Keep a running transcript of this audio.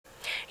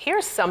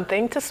here's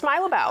something to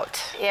smile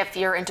about. If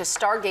you're into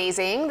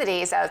stargazing, the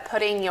days of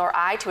putting your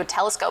eye to a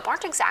telescope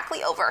aren't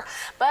exactly over.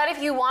 But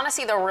if you want to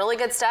see the really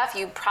good stuff,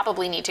 you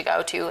probably need to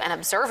go to an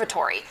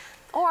observatory.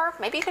 Or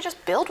maybe you could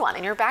just build one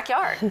in your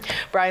backyard.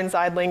 Brian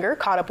Seidlinger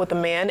caught up with a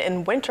man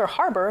in Winter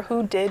Harbor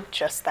who did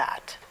just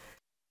that.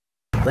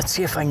 Let's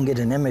see if I can get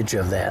an image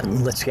of that.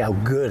 Let's see how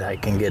good I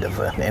can get of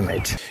an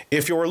image.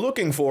 If you're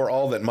looking for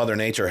all that Mother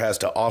Nature has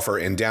to offer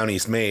in Down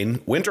East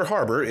Maine, Winter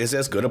Harbor is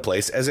as good a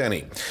place as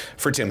any.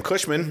 For Tim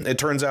Cushman, it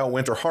turns out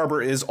Winter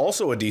Harbor is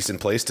also a decent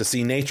place to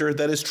see nature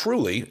that is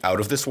truly out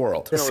of this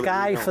world. The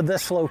sky for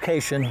this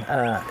location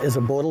is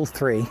a Bortle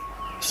 3,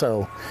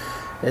 so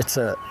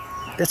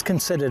it's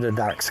considered a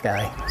dark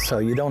sky. So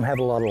you don't have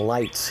a lot of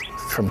lights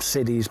from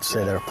cities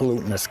that are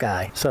polluting the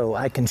sky. So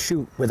I can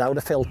shoot without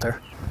a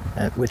filter,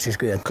 which is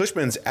good.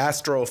 Cushman's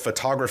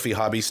astrophotography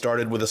hobby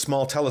started with a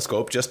small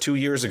telescope just 2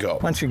 years ago.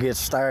 Once you get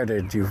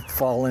started, you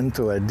fall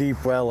into a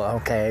deep well.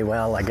 Okay,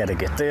 well, I gotta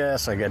get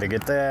this, I gotta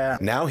get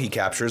that. Now he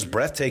captures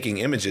breathtaking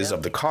images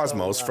of the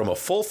cosmos from a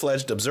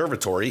full-fledged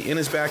observatory in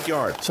his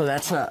backyard. So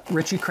that's a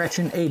Ritchie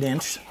Chrétien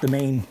 8-inch, the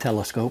main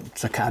telescope.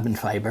 It's a carbon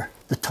fiber.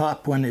 The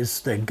top one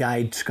is the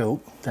guide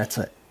scope. That's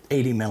a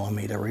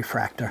 80-millimeter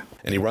refractor.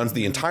 And he runs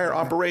the entire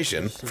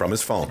operation from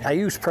his phone. I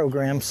use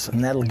programs,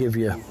 and that'll give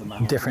you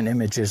different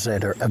images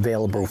that are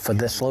available for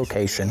this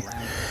location.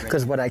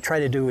 Because what I try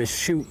to do is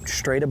shoot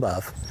straight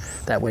above.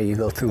 That way you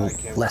go through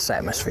less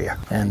atmosphere.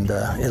 And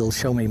it'll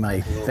show me my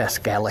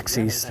best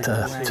galaxies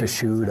to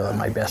shoot, or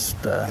my best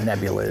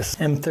nebulas.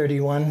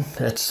 M31,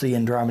 that's the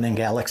Andromedan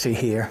galaxy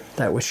here.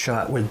 That was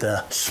shot with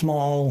the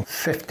small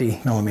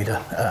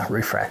 50-millimeter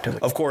refractor.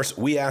 Of course,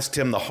 we asked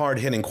him the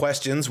hard-hitting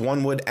questions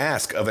one would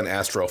ask of an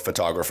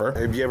astrophotographer.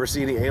 Have you ever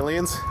seen any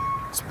aliens?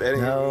 Any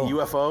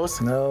UFOs?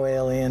 No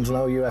aliens,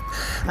 no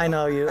UFOs. I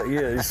know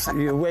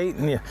you wait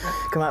and you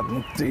come up,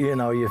 and,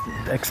 you're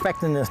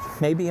expecting this.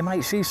 Maybe you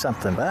might see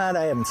something, but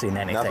I haven't seen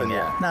anything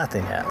yet.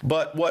 Nothing yet.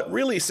 But what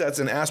really sets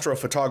an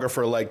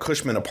astrophotographer like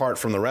Cushman apart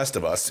from the rest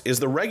of us is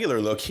the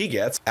regular look he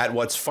gets at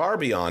what's far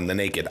beyond the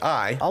naked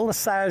eye. All the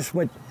stars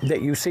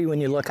that you see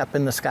when you look up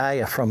in the sky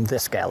are from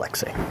this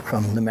galaxy,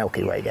 from the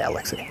Milky Way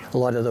galaxy. A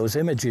lot of those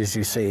images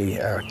you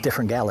see are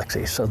different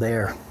galaxies, so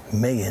they're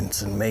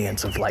millions and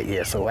millions of light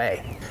years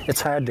away. It's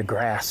hard to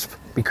grasp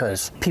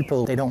because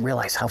people, they don't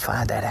realize how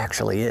far that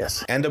actually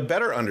is. And a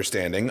better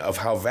understanding of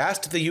how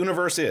vast the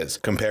universe is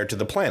compared to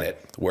the planet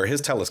where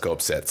his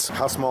telescope sits.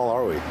 How small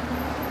are we?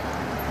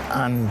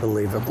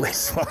 Unbelievably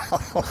small.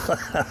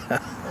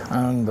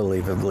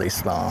 Unbelievably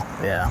small,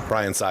 yeah.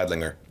 Brian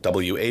Seidlinger,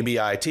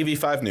 WABI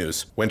TV5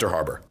 News, Winter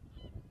Harbor.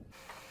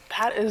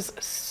 That is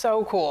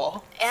so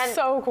cool. And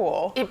so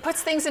cool. It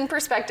puts things in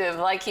perspective,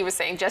 like he was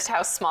saying, just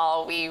how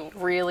small we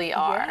really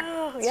are.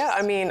 Yeah.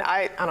 I mean,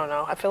 I don't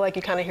know. I feel like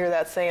you kind of hear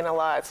that saying a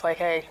lot. It's like,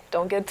 hey,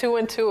 don't get too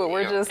into it.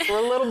 We're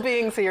little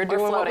beings here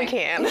doing what we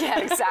can. Yeah,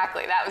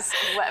 exactly. That was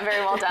very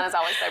well done, as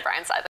always, by Brian Seidlinger.